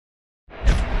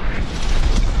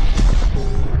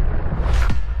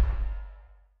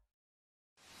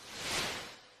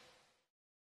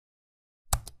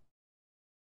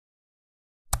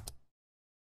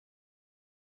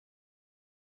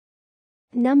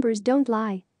Numbers don't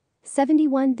lie.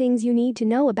 71 things you need to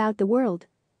know about the world.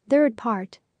 Third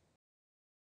part.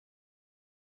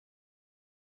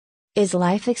 Is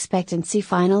life expectancy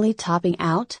finally topping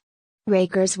out? Ray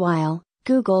Kurzweil,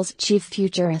 Google's chief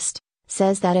futurist,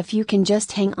 says that if you can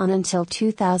just hang on until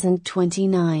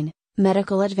 2029,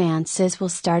 medical advances will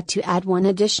start to add one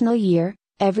additional year,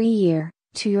 every year,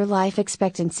 to your life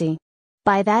expectancy.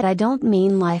 By that I don't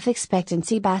mean life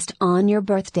expectancy based on your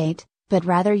birth date, but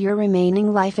rather your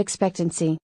remaining life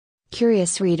expectancy.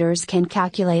 Curious readers can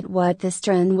calculate what this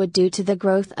trend would do to the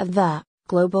growth of the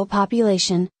global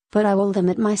population, but I will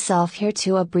limit myself here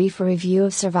to a brief review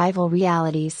of survival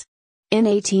realities. In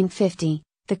 1850,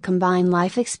 the combined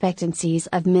life expectancies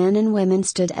of men and women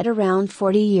stood at around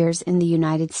 40 years in the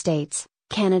United States,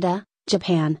 Canada,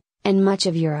 Japan, and much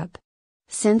of Europe.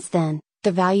 Since then,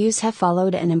 the values have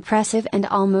followed an impressive and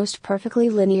almost perfectly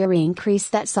linear increase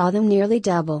that saw them nearly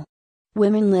double.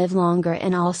 Women live longer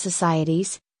in all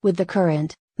societies, with the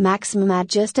current maximum at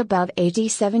just above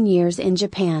 87 years in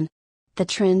Japan. The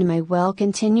trend may well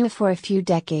continue for a few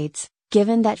decades,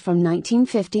 given that from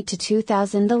 1950 to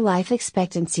 2000 the life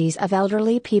expectancies of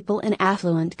elderly people in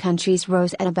affluent countries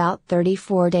rose at about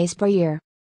 34 days per year.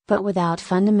 But without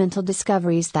fundamental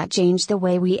discoveries that change the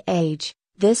way we age,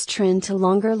 this trend to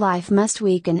longer life must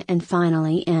weaken and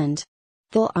finally end.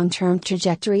 The long-term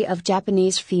trajectory of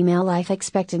Japanese female life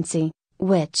expectancy,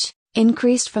 which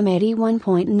increased from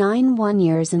 81.91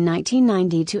 years in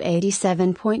 1990 to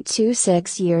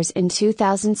 87.26 years in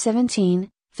 2017,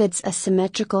 fits a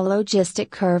symmetrical logistic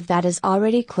curve that is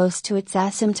already close to its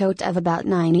asymptote of about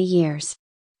 90 years.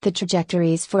 The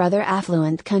trajectories for other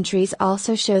affluent countries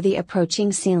also show the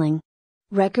approaching ceiling.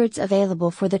 Records available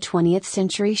for the 20th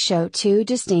century show two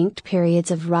distinct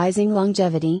periods of rising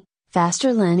longevity.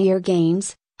 Faster linear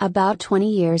gains, about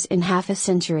 20 years in half a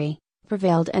century,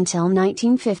 prevailed until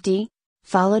 1950,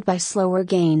 followed by slower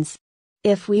gains.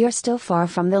 If we are still far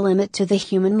from the limit to the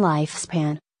human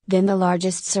lifespan, then the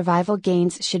largest survival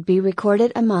gains should be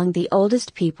recorded among the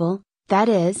oldest people, that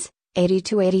is, 80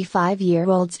 to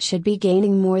 85-year-olds should be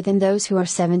gaining more than those who are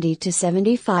 70 to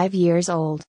 75 years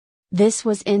old. This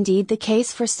was indeed the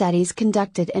case for studies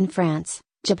conducted in France,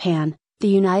 Japan, the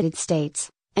United States,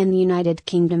 and the United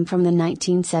Kingdom from the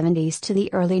 1970s to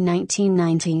the early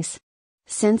 1990s.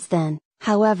 Since then,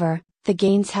 however, the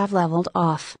gains have leveled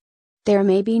off. There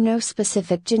may be no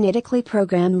specific genetically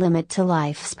programmed limit to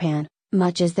lifespan,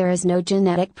 much as there is no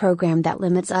genetic program that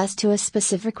limits us to a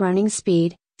specific running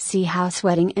speed. See how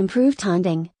sweating improved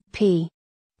hunting, p.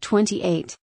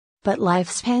 28. But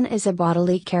lifespan is a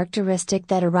bodily characteristic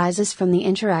that arises from the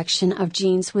interaction of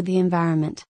genes with the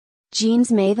environment.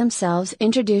 Genes may themselves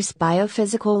introduce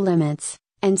biophysical limits,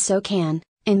 and so can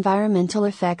environmental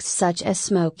effects such as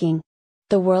smoking.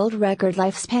 The world record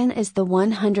lifespan is the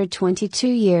 122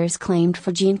 years claimed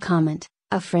for Jean Comment,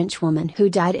 a French woman who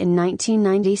died in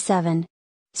 1997.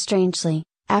 Strangely,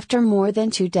 after more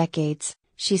than 2 decades,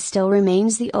 she still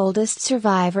remains the oldest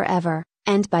survivor ever,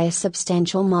 and by a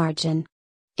substantial margin.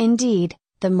 Indeed,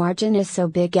 the margin is so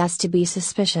big as to be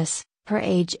suspicious. Her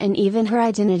age and even her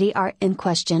identity are in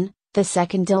question. The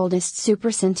second oldest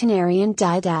supercentenarian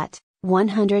died at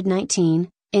 119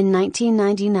 in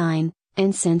 1999,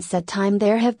 and since that time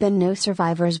there have been no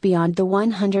survivors beyond the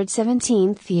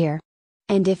 117th year.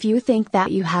 And if you think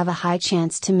that you have a high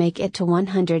chance to make it to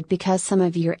 100 because some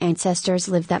of your ancestors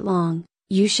lived that long,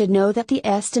 you should know that the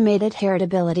estimated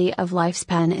heritability of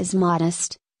lifespan is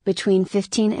modest, between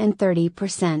 15 and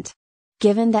 30%.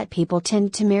 Given that people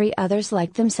tend to marry others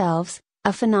like themselves,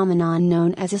 a phenomenon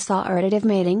known as associative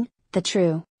mating, the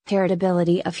true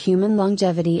heritability of human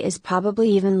longevity is probably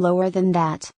even lower than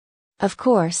that. Of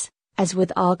course, as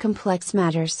with all complex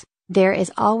matters, there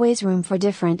is always room for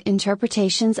different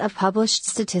interpretations of published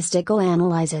statistical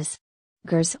analyses.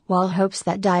 Kurzweil hopes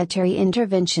that dietary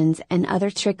interventions and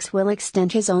other tricks will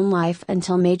extend his own life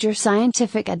until major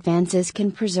scientific advances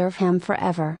can preserve him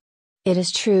forever. It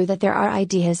is true that there are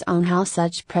ideas on how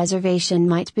such preservation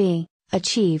might be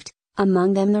achieved,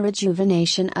 among them the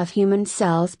rejuvenation of human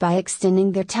cells by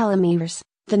extending their telomeres,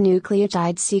 the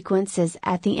nucleotide sequences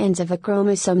at the ends of a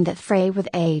chromosome that fray with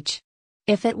age.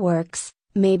 If it works,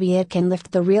 maybe it can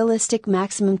lift the realistic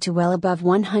maximum to well above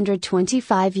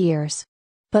 125 years.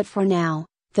 But for now,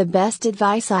 the best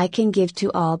advice I can give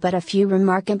to all but a few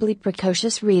remarkably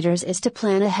precocious readers is to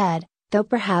plan ahead, though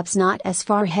perhaps not as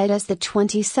far ahead as the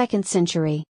 22nd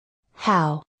century.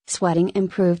 How? Sweating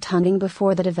improved hunting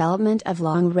before the development of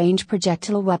long-range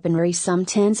projectile weaponry some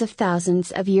tens of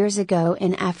thousands of years ago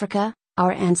in Africa.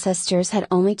 Our ancestors had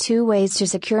only 2 ways to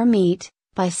secure meat: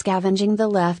 by scavenging the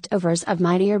leftovers of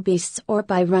mightier beasts or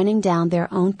by running down their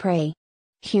own prey.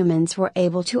 Humans were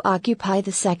able to occupy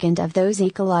the second of those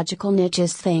ecological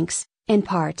niches thanks, in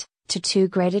part, to two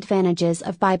great advantages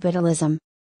of bipedalism.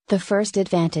 The first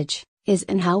advantage is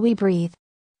in how we breathe.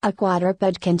 A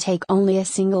quadruped can take only a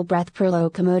single breath per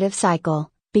locomotive cycle,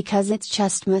 because its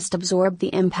chest must absorb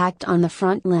the impact on the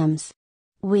front limbs.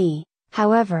 We,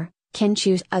 however, can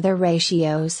choose other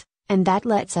ratios, and that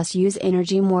lets us use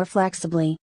energy more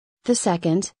flexibly. The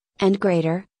second, and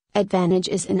greater, advantage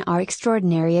is in our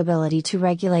extraordinary ability to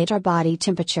regulate our body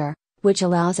temperature, which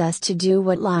allows us to do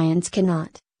what lions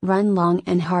cannot, run long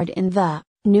and hard in the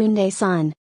noonday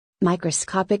sun.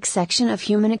 Microscopic section of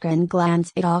human endocrine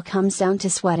glands. It all comes down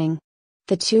to sweating.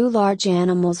 The two large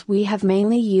animals we have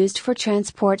mainly used for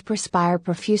transport perspire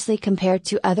profusely compared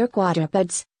to other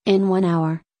quadrupeds. In 1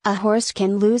 hour, a horse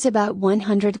can lose about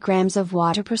 100 grams of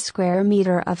water per square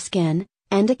meter of skin,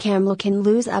 and a camel can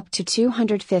lose up to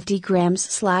 250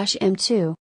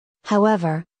 grams/m2.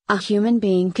 However, a human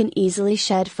being can easily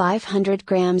shed 500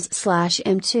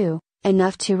 grams/m2,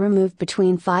 enough to remove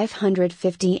between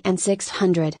 550 and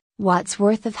 600 watts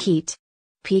worth of heat.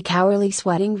 Peak hourly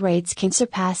sweating rates can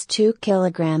surpass 2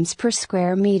 kilograms per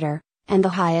square meter, and the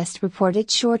highest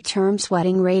reported short-term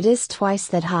sweating rate is twice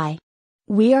that high.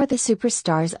 We are the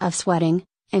superstars of sweating,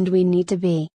 and we need to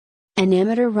be. An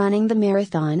amateur running the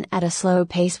marathon at a slow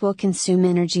pace will consume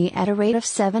energy at a rate of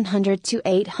 700 to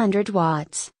 800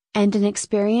 watts, and an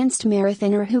experienced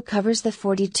marathoner who covers the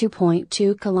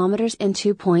 42.2 kilometers in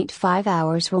 2.5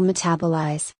 hours will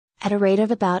metabolize, at a rate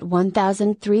of about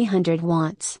 1,300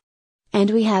 watts.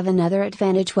 And we have another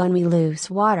advantage: when we lose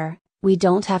water, we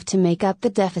don't have to make up the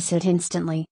deficit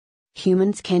instantly.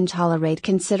 Humans can tolerate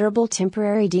considerable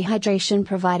temporary dehydration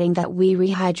providing that we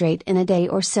rehydrate in a day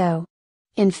or so.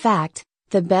 In fact,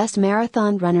 the best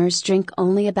marathon runners drink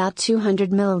only about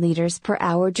 200 milliliters per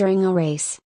hour during a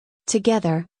race.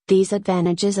 Together, these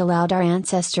advantages allowed our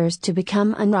ancestors to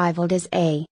become unrivaled as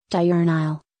a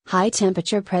diurnal,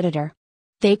 high-temperature predator.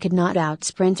 They could not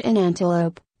outsprint an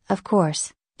antelope, of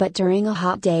course, but during a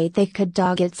hot day they could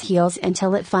dog its heels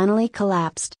until it finally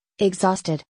collapsed,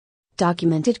 exhausted.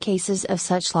 Documented cases of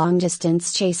such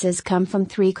long-distance chases come from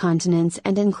 3 continents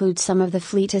and include some of the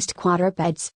fleetest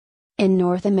quadrupeds. In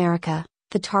North America,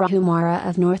 the tarahumara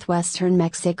of northwestern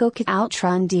Mexico could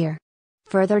outrun deer.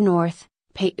 Further north,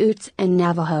 Paiutes and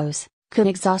Navajos could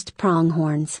exhaust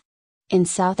pronghorns. In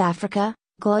South Africa,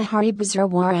 Gulahari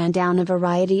ran down a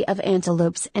variety of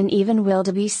antelopes and even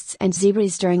wildebeests and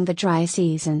zebras during the dry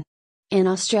season. In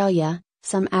Australia,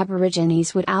 some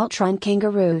aborigines would outrun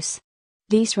kangaroos.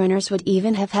 These runners would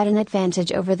even have had an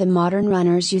advantage over the modern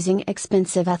runners using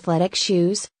expensive athletic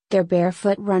shoes. Their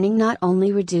barefoot running not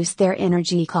only reduced their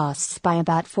energy costs by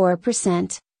about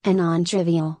 4%, a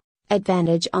non-trivial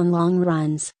advantage on long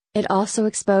runs, it also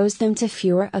exposed them to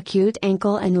fewer acute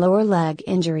ankle and lower leg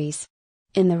injuries.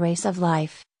 In the race of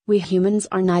life, we humans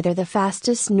are neither the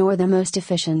fastest nor the most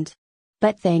efficient.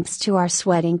 But thanks to our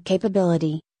sweating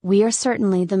capability, we are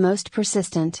certainly the most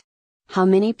persistent. How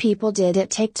many people did it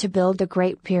take to build the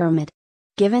Great Pyramid?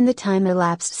 Given the time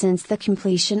elapsed since the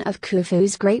completion of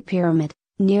Khufu's Great Pyramid,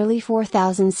 nearly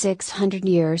 4,600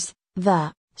 years,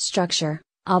 the structure,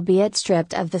 albeit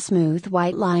stripped of the smooth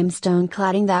white limestone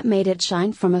cladding that made it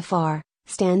shine from afar,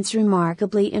 stands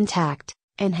remarkably intact,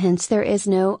 and hence there is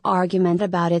no argument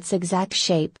about its exact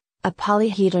shape, a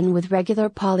polyhedron with regular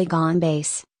polygon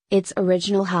base. Its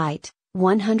original height,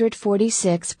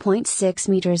 146.6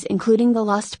 meters including the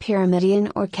lost pyramidion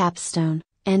or capstone,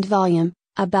 and volume,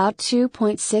 about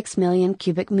 2.6 million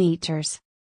cubic meters.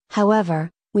 However,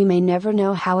 we may never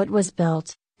know how it was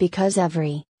built, because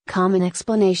every common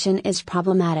explanation is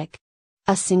problematic.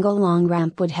 A single long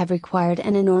ramp would have required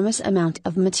an enormous amount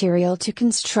of material to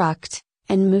construct,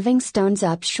 and moving stones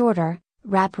up shorter,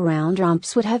 wraparound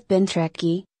ramps would have been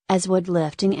tricky, as would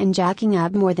lifting and jacking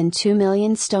up more than 2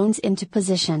 million stones into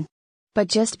position. But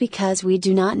just because we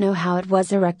do not know how it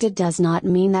was erected does not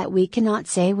mean that we cannot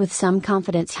say with some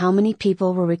confidence how many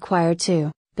people were required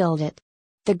to build it.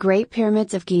 The Great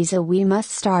Pyramids of Giza. We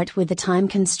must start with the time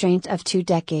constraint of 2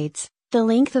 decades, the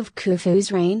length of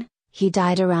Khufu's reign. He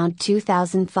died around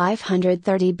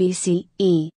 2530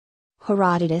 BCE.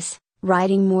 Herodotus,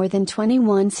 writing more than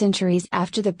 21 centuries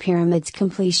after the pyramid's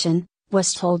completion,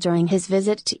 was told during his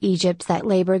visit to Egypt that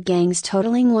labor gangs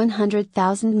totaling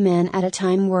 100,000 men at a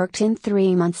time worked in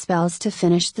 3-month spells to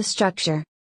finish the structure.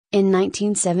 In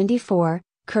 1974,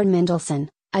 Kurt Mendelssohn,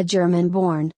 a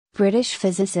German-born, British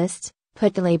physicist,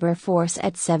 put the labor force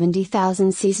at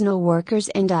 70,000 seasonal workers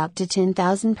and up to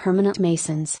 10,000 permanent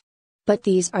masons. But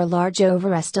these are large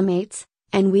overestimates,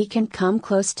 and we can come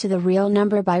close to the real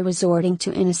number by resorting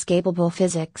to inescapable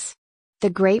physics. The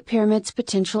Great Pyramid's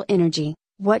potential energy,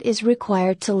 What is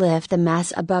required to lift the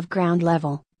mass above ground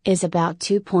level is about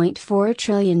 2.4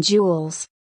 trillion joules.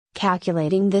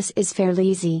 Calculating this is fairly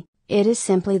easy. It is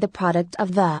simply the product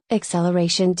of the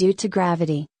acceleration due to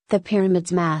gravity, the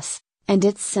pyramid's mass, and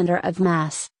its center of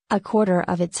mass, a quarter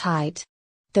of its height.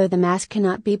 Though the mass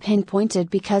cannot be pinpointed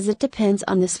because it depends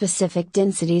on the specific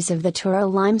densities of the Tura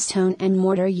limestone and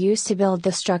mortar used to build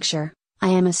the structure, I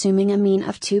am assuming a mean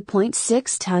of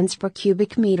 2.6 tons per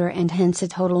cubic meter and hence a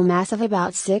total mass of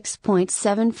about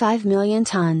 6.75 million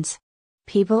tons.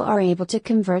 People are able to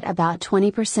convert about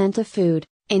 20% of food,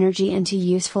 energy into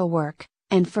useful work,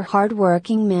 and for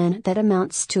hard-working men that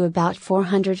amounts to about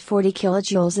 440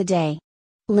 kilojoules a day.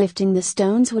 Lifting the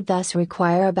stones would thus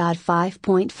require about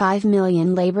 5.5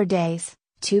 million labor days,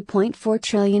 2.4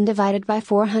 trillion divided by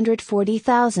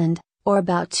 440,000, or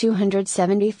about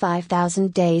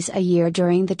 275,000 days a year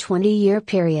during the 20-year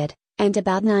period, and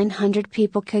about 900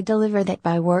 people could deliver that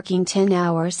by working 10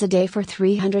 hours a day for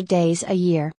 300 days a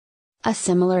year. A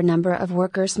similar number of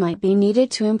workers might be needed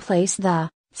to emplace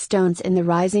the stones in the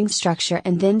rising structure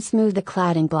and then smooth the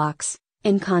cladding blocks.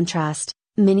 In contrast,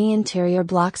 many interior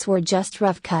blocks were just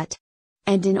rough cut.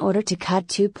 And in order to cut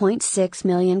 2.6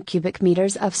 million cubic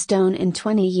meters of stone in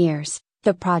 20 years,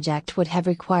 the project would have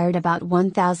required about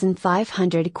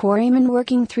 1,500 quarrymen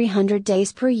working 300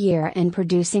 days per year and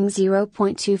producing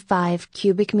 0.25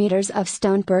 cubic meters of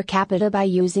stone per capita by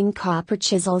using copper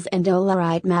chisels and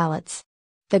olerite mallets.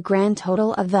 The grand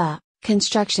total of the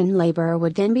construction labor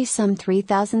would then be some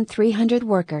 3,300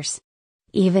 workers.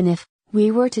 Even if we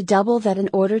were to double that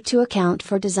in order to account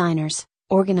for designers,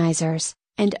 organizers,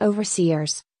 and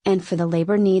overseers, and for the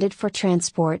labor needed for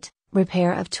transport,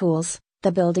 repair of tools,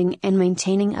 the building and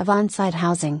maintaining of on-site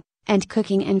housing, and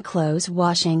cooking and clothes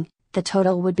washing, the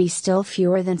total would be still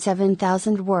fewer than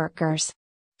 7,000 workers.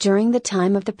 During the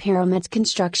time of the pyramid's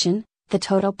construction, the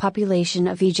total population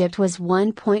of Egypt was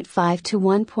 1.5 to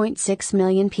 1.6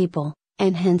 million people,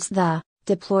 and hence the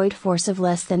deployed force of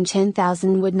less than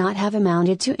 10,000 would not have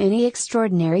amounted to any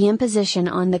extraordinary imposition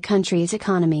on the country's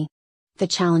economy. The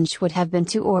challenge would have been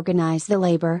to organize the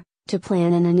labor, to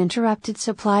plan an uninterrupted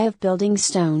supply of building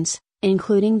stones,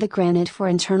 including the granite for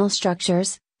internal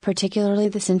structures, particularly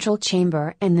the central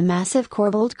chamber and the massive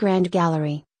corbelled Grand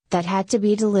Gallery, that had to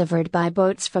be delivered by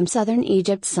boats from southern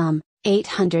Egypt some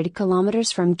 800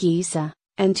 kilometers from Giza,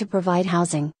 and to provide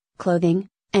housing, clothing,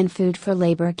 and food for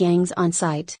labor gangs on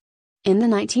site. In the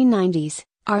 1990s,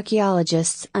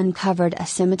 archaeologists uncovered a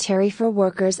cemetery for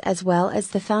workers as well as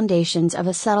the foundations of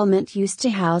a settlement used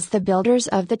to house the builders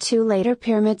of the two later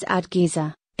pyramids at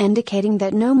Giza, indicating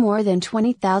that no more than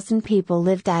 20,000 people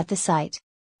lived at the site.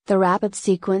 The rapid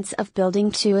sequence of building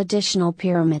two additional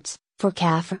pyramids, for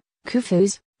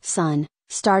Khufu's son,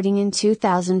 starting in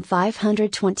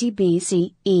 2520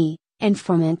 BCE, and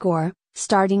for Menkaure,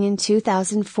 starting in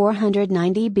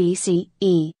 2490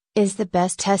 BCE, is the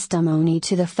best testimony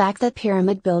to the fact that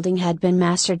pyramid building had been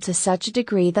mastered to such a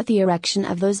degree that the erection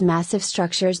of those massive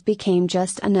structures became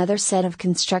just another set of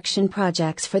construction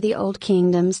projects for the Old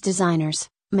Kingdom's designers,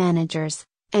 managers,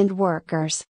 and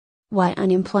workers. Why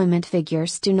unemployment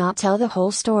figures do not tell the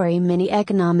whole story. Many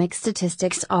economic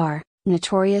statistics are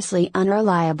notoriously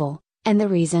unreliable, and the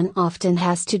reason often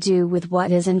has to do with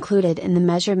what is included in the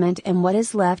measurement and what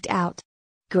is left out.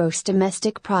 Gross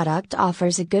domestic product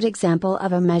offers a good example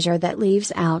of a measure that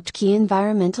leaves out key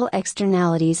environmental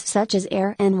externalities such as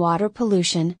air and water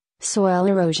pollution, soil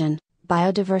erosion,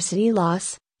 biodiversity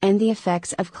loss, and the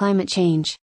effects of climate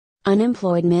change.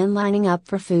 Unemployed men lining up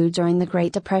for food during the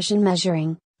Great Depression.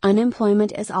 Measuring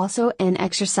unemployment is also an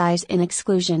exercise in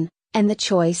exclusion, and the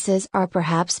choices are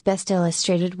perhaps best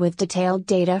illustrated with detailed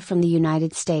data from the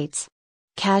United States.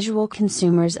 Casual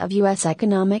consumers of U.S.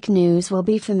 economic news will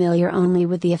be familiar only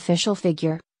with the official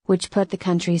figure, which put the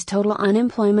country's total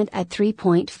unemployment at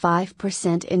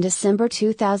 3.5% in December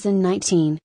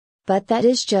 2019. But that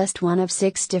is just one of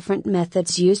 6 different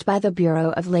methods used by the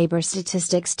Bureau of Labor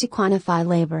Statistics to quantify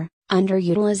labor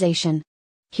underutilization.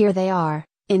 Here they are,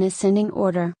 in ascending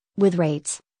order, with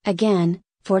rates, again,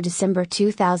 for December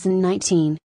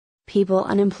 2019. People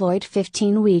unemployed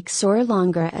 15 weeks or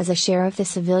longer as a share of the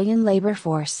civilian labor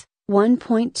force,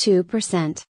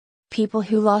 1.2%. People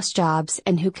who lost jobs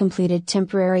and who completed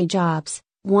temporary jobs,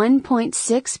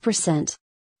 1.6%.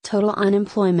 Total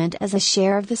unemployment as a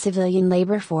share of the civilian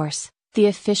labor force, the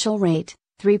official rate,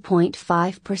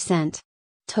 3.5%.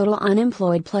 Total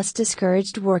unemployed plus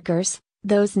discouraged workers,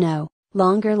 those no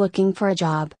longer looking for a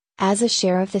job, as a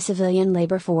share of the civilian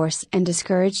labor force and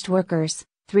discouraged workers,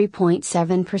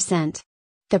 3.7%.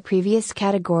 The previous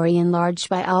category enlarged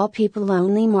by all people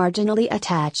only marginally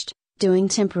attached, doing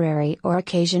temporary or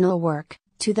occasional work,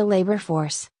 to the labor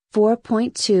force,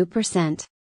 4.2%.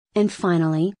 And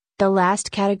finally, the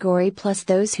last category plus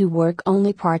those who work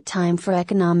only part-time for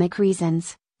economic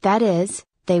reasons, that is,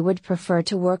 they would prefer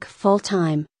to work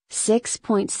full-time,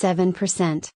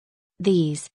 6.7%.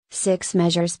 These 6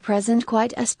 measures present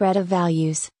quite a spread of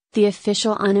values. The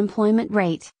official unemployment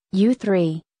rate,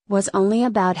 U3, was only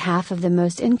about half of the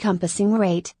most encompassing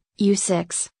rate,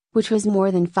 U6, which was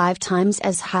more than 5 times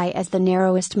as high as the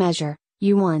narrowest measure,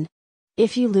 U1.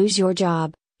 If you lose your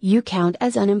job, you count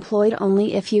as unemployed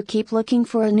only if you keep looking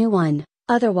for a new one,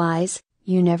 otherwise,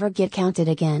 you never get counted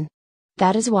again.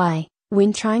 That is why,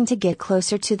 when trying to get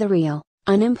closer to the real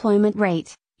unemployment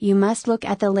rate, you must look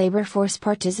at the labor force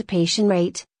participation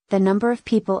rate, the number of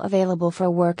people available for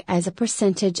work as a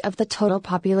percentage of the total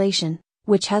population,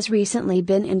 which has recently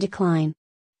been in decline.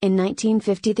 In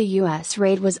 1950 the US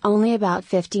rate was only about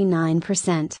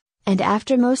 59%, and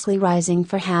after mostly rising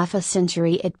for half a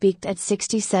century it peaked at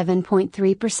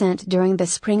 67.3% during the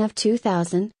spring of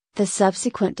 2000, the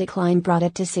subsequent decline brought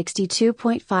it to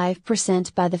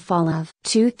 62.5% by the fall of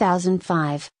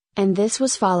 2005, and this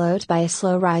was followed by a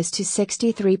slow rise to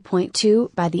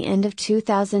 63.2% by the end of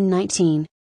 2019.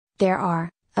 There are,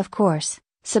 of course,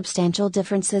 substantial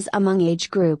differences among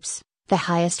age groups. The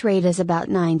highest rate is about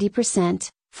 90%,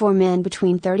 for men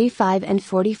between 35 and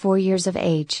 44 years of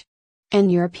age. And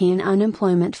European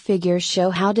unemployment figures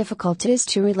show how difficult it is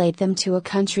to relate them to a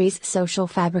country's social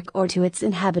fabric or to its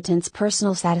inhabitants'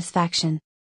 personal satisfaction.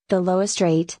 The lowest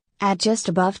rate, at just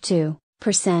above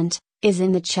 2%, is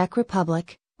in the Czech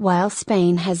Republic, while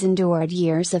Spain has endured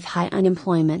years of high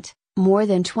unemployment, more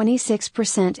than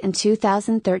 26% in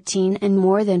 2013 and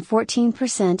more than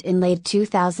 14% in late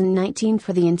 2019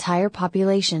 for the entire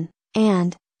population,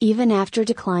 and, even after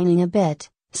declining a bit,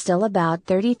 still about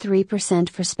 33%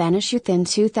 for Spanish youth in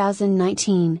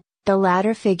 2019, the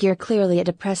latter figure clearly a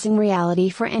depressing reality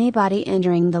for anybody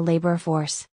entering the labor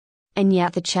force. And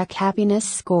yet the Czech happiness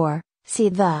score, see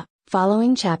the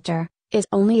following chapter, is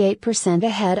only 8%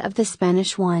 ahead of the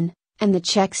Spanish one, and the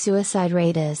Czech suicide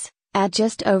rate is, at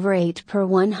just over 8 per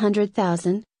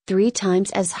 100,000, 3 times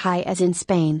as high as in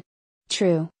Spain.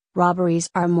 True, robberies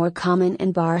are more common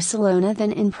in Barcelona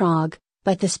than in Prague,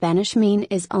 but the Spanish mean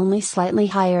is only slightly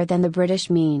higher than the British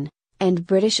mean, and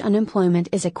British unemployment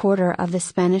is a quarter of the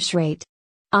Spanish rate.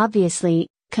 Obviously,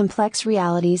 complex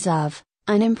realities of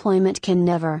unemployment can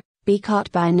never be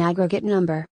caught by an aggregate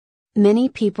number. Many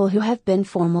people who have been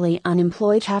formally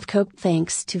unemployed have coped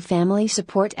thanks to family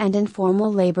support and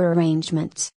informal labor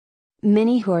arrangements.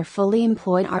 Many who are fully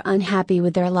employed are unhappy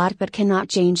with their lot but cannot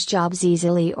change jobs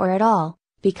easily or at all,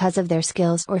 because of their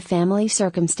skills or family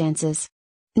circumstances.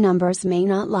 Numbers may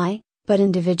not lie, but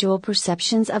individual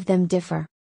perceptions of them differ.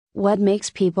 What makes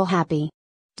people happy?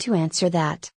 To answer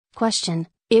that question,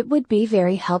 it would be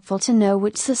very helpful to know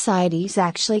which societies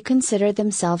actually consider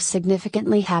themselves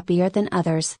significantly happier than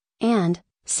others, and,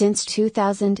 since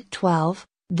 2012,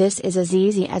 this is as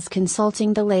easy as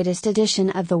consulting the latest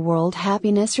edition of the World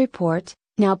Happiness Report,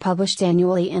 now published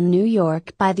annually in New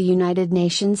York by the United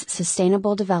Nations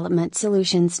Sustainable Development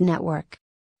Solutions Network.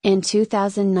 In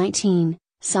 2019,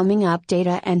 summing up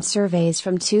data and surveys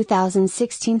from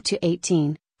 2016 to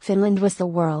 18, Finland was the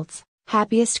world's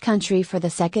happiest country for the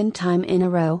second time in a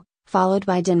row, followed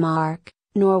by Denmark,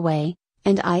 Norway,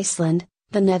 and Iceland.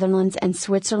 The Netherlands and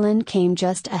Switzerland came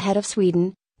just ahead of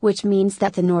Sweden, which means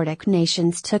that the Nordic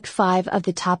nations took 5 of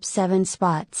the top 7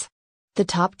 spots. The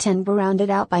top 10 were rounded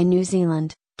out by New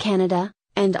Zealand, Canada,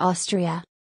 and Austria.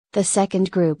 The second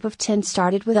group of 10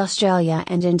 started with Australia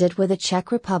and ended with the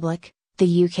Czech Republic.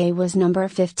 The UK was number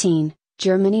 15,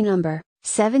 Germany number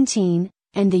 17,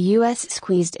 and the US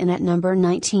squeezed in at number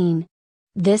 19.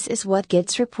 This is what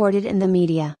gets reported in the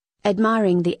media,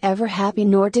 admiring the ever-happy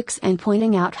Nordics and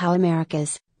pointing out how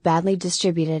America's badly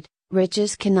distributed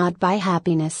riches cannot buy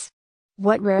happiness.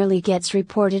 What rarely gets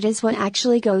reported is what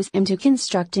actually goes into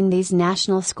constructing these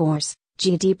national scores: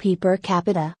 GDP per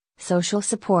capita, social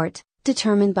support,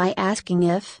 determined by asking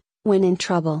if, when in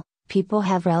trouble, people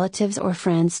have relatives or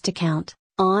friends to count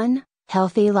on,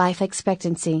 healthy life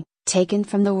expectancy, taken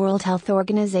from the World Health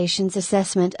Organization's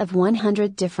assessment of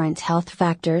 100 different health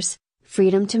factors,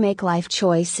 freedom to make life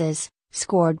choices,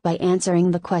 scored by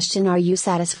answering the question: are you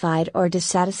satisfied or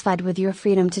dissatisfied with your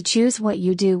freedom to choose what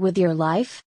you do with your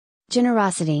life?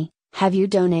 Generosity, have you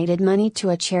donated money to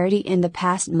a charity in the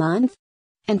past month?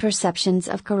 And perceptions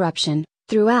of corruption,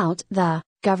 throughout the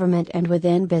government and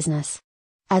within business.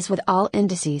 As with all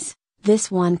indices, this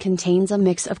one contains a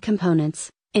mix of components,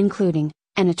 including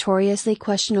a notoriously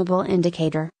questionable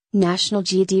indicator, national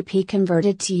GDP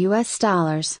converted to US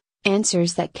dollars,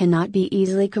 answers that cannot be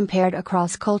easily compared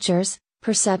across cultures,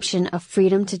 perception of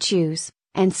freedom to choose,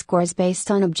 and scores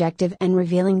based on objective and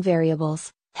revealing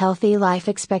variables, healthy life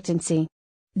expectancy.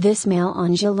 This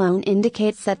melange alone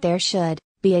indicates that there should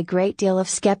be a great deal of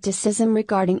skepticism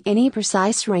regarding any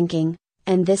precise ranking,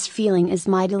 and this feeling is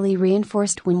mightily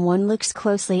reinforced when one looks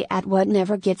closely at what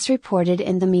never gets reported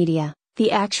in the media,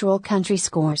 the actual country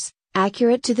scores,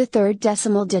 accurate to the third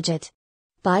decimal digit.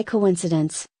 By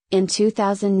coincidence, in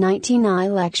 2019 I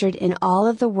lectured in all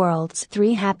of the world's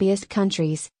 3 happiest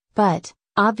countries, but,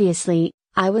 obviously,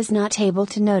 I was not able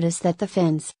to notice that the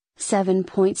Finns,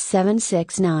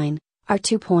 7.769, are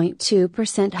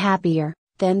 2.2% happier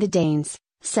than the Danes,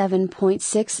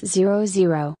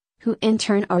 7.600, who in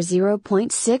turn are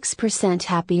 0.6%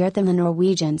 happier than the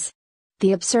Norwegians.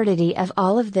 The absurdity of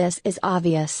all of this is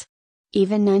obvious.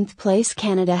 Even 9th place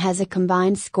Canada has a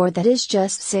combined score that is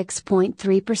just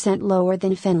 6.3% lower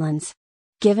than Finland's.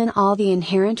 Given all the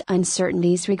inherent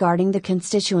uncertainties regarding the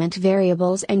constituent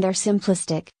variables and their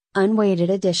simplistic, unweighted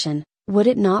addition, would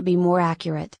it not be more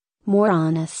accurate, more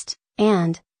honest,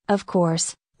 and, of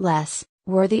course, less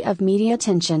worthy of media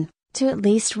attention, to at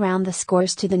least round the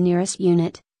scores to the nearest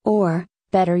unit, or,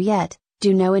 better yet,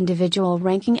 do no individual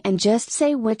ranking and just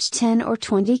say which 10 or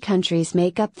 20 countries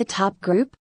make up the top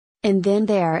group? And then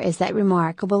there is that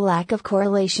remarkable lack of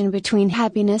correlation between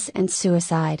happiness and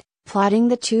suicide. Plotting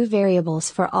the 2 variables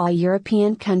for all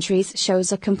European countries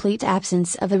shows a complete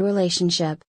absence of a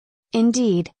relationship.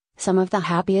 Indeed, some of the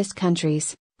happiest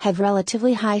countries have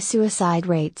relatively high suicide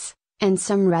rates, and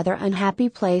some rather unhappy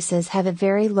places have a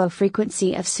very low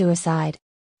frequency of suicide.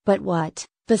 But what,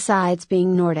 besides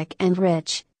being Nordic and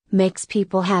rich, makes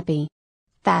people happy?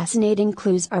 Fascinating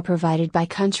clues are provided by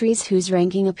countries whose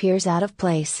ranking appears out of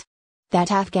place.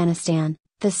 That Afghanistan,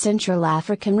 the Central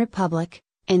African Republic,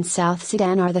 and South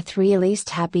Sudan are the 3 least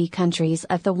happy countries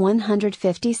of the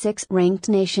 156 ranked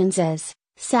nations is,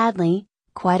 sadly,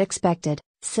 quite expected.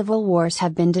 Civil wars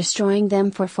have been destroying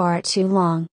them for far too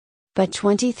long. But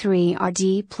 23 are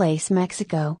D place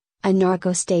Mexico, a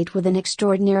narco-state with an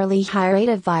extraordinarily high rate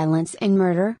of violence and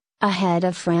murder, ahead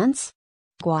of France?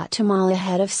 Guatemala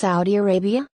ahead of Saudi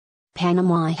Arabia?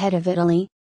 Panama ahead of Italy?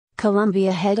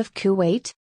 Colombia ahead of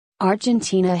Kuwait?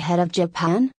 Argentina ahead of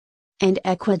Japan? And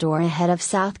Ecuador ahead of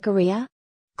South Korea?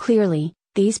 Clearly,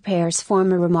 these pairs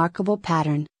form a remarkable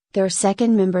pattern. Their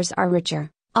second members are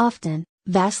richer, often,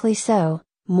 vastly so,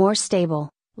 more stable,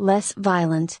 less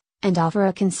violent, and offer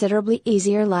a considerably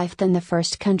easier life than the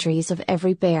first countries of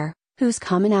every pair, whose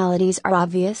commonalities are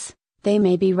obvious. They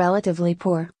may be relatively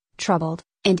poor, troubled,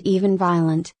 and even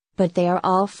violent, but they are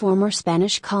all former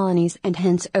Spanish colonies and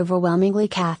hence overwhelmingly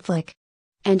Catholic.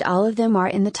 And all of them are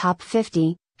in the top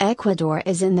 50. Ecuador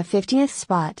is in the 50th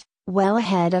spot, well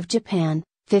ahead of Japan,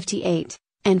 58,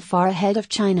 and far ahead of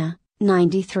China,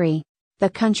 93. The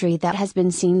country that has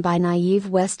been seen by naive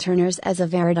Westerners as a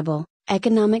veritable,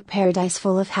 economic paradise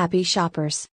full of happy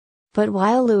shoppers. But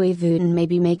while Louis Vuitton may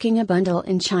be making a bundle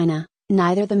in China,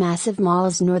 neither the massive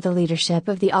malls nor the leadership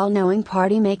of the all-knowing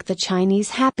party make the Chinese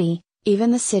happy.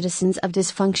 Even the citizens of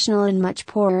dysfunctional and much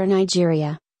poorer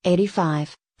Nigeria,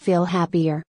 85, feel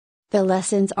happier. The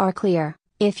lessons are clear.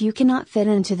 If you cannot fit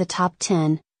into the top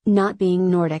 10, not being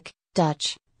Nordic,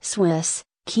 Dutch, Swiss,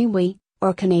 Kiwi,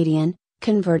 or Canadian,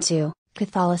 convert to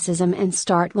Catholicism and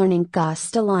start learning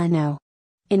Castellano.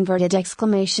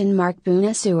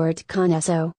 Buenas suerte con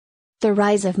eso. The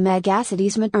rise of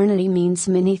megacities modernity means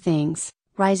many things: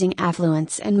 rising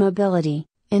affluence and mobility,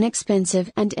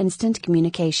 inexpensive and instant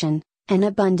communication, an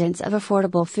abundance of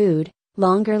affordable food,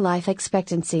 longer life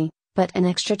expectancy. But an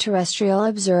extraterrestrial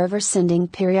observer sending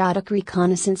periodic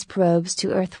reconnaissance probes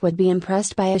to Earth would be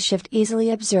impressed by a shift easily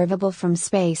observable from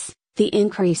space: the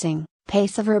increasing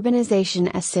pace of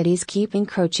urbanization as cities keep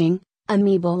encroaching,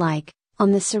 amoeba-like,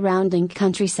 on the surrounding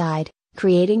countryside,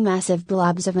 creating massive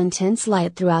blobs of intense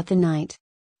light throughout the night.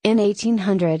 In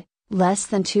 1800, less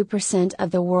than 2%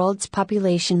 of the world's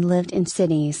population lived in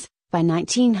cities. By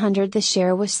 1900 the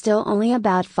share was still only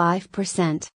about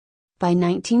 5%. By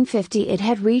 1950 it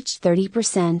had reached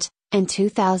 30%, and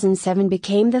 2007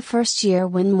 became the first year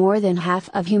when more than half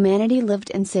of humanity lived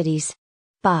in cities.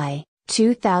 By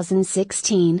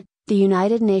 2016, the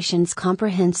United Nations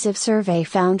Comprehensive Survey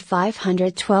found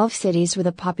 512 cities with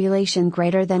a population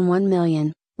greater than 1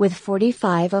 million, with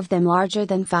 45 of them larger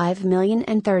than 5 million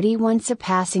and 31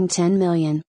 surpassing 10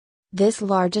 million. This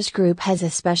largest group has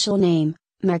a special name: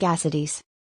 megacities.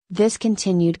 This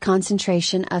continued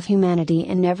concentration of humanity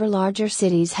in ever larger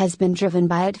cities has been driven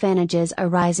by advantages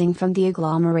arising from the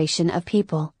agglomeration of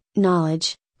people,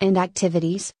 knowledge, and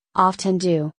activities, often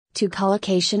due to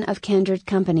collocation of kindred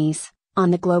companies.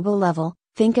 On the global level,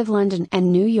 think of London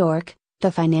and New York,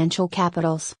 the financial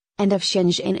capitals, and of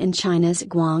Shenzhen in China's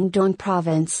Guangdong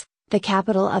province, the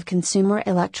capital of consumer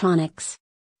electronics.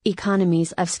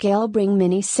 Economies of scale bring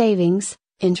many savings,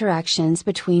 interactions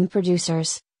between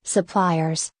producers,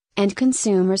 suppliers, and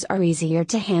consumers are easier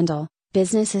to handle,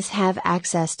 businesses have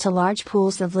access to large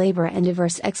pools of labor and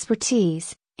diverse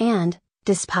expertise, and,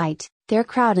 despite their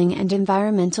crowding and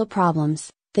environmental problems,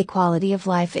 the quality of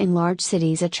life in large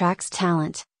cities attracts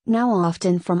talent, now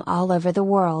often from all over the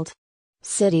world.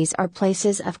 Cities are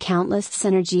places of countless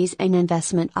synergies and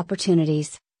investment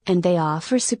opportunities, and they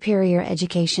offer superior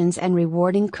educations and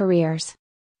rewarding careers.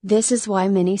 This is why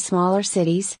many smaller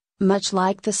cities, much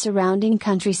like the surrounding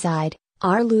countryside,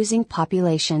 are losing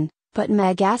population, but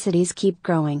megacities keep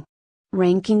growing.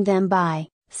 Ranking them by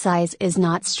size is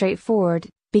not straightforward,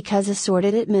 because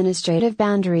assorted administrative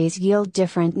boundaries yield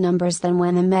different numbers than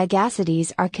when the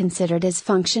megacities are considered as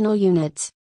functional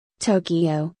units.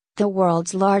 Tokyo, the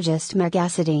world's largest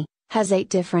megacity, has 8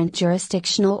 different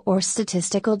jurisdictional or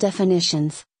statistical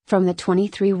definitions, from the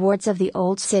 23 wards of the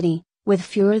Old City, with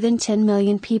fewer than 10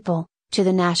 million people, to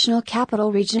the National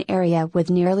Capital Region area with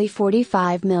nearly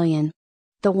 45 million.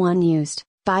 The one used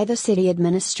by the city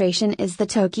administration is the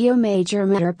Tokyo Major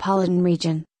Metropolitan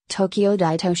Region, Tokyo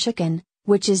Daitoshikan,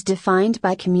 which is defined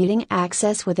by commuting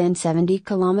access within 70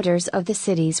 kilometers of the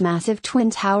city's massive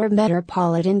twin-tower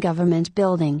metropolitan government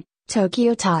building,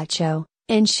 Tokyo Tacho.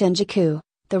 In Shinjuku,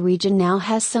 the region now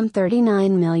has some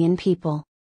 39 million people.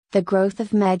 The growth of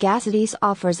megacities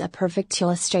offers a perfect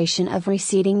illustration of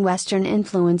receding Western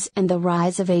influence and the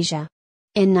rise of Asia.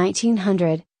 In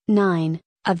 1900, 9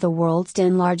 of the world's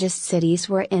 10 largest cities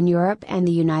were in Europe and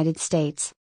the United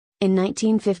States. In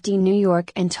 1950, New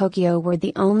York and Tokyo were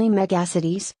the only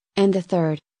megacities, and the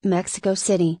third, Mexico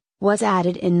City, was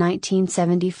added in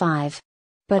 1975.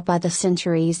 But by the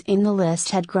centuries in the list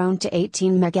had grown to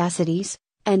 18 megacities,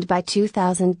 and by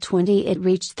 2020 it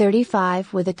reached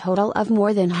 35 with a total of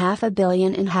more than 500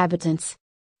 million inhabitants.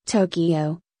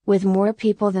 Tokyo, with more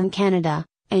people than Canada,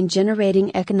 and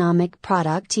generating economic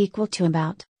product equal to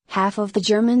about half of the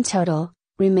German total,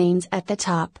 remains at the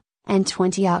top, and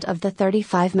 20 out of the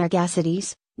 35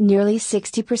 megacities, nearly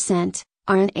 60%,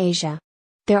 are in Asia.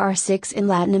 There are 6 in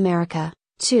Latin America,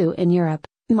 2 in Europe,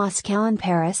 Moscow and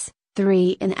Paris,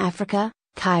 3 in Africa,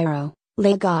 Cairo,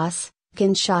 Lagos,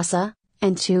 Kinshasa,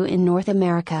 and 2 in North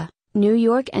America, New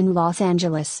York and Los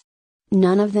Angeles.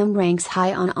 None of them ranks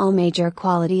high on all major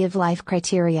quality of life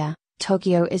criteria.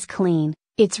 Tokyo is clean,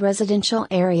 its residential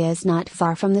areas not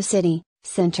far from the city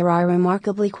center are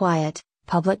remarkably quiet,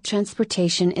 public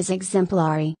transportation is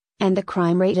exemplary, and the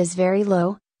crime rate is very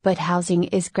low, but housing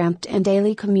is cramped and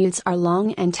daily commutes are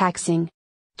long and taxing.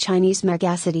 Chinese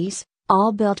megacities,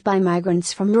 all built by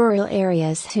migrants from rural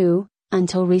areas who,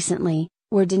 until recently,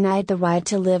 were denied the right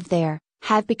to live there,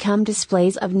 have become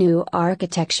displays of new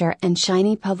architecture and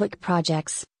shiny public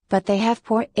projects, but they have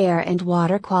poor air and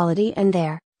water quality and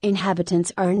their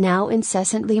inhabitants are now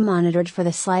incessantly monitored for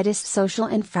the slightest social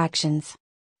infractions.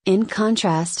 In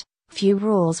contrast, few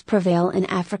rules prevail in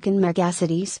African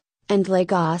megacities, and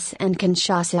Lagos and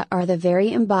Kinshasa are the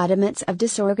very embodiments of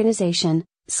disorganization,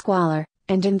 squalor,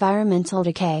 and environmental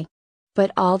decay.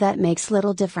 But all that makes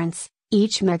little difference.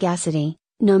 Each megacity,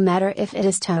 no matter if it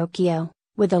is Tokyo,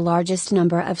 with the largest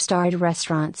number of starred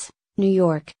restaurants, New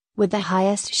York, with the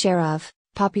highest share of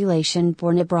population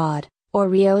born abroad, or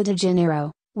Rio de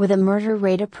Janeiro, with a murder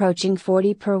rate approaching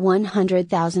 40 per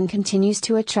 100,000, continues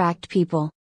to attract people.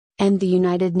 And the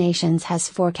United Nations has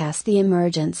forecast the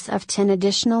emergence of 10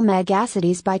 additional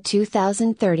megacities by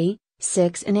 2030,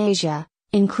 6 in Asia,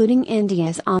 including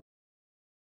India's own.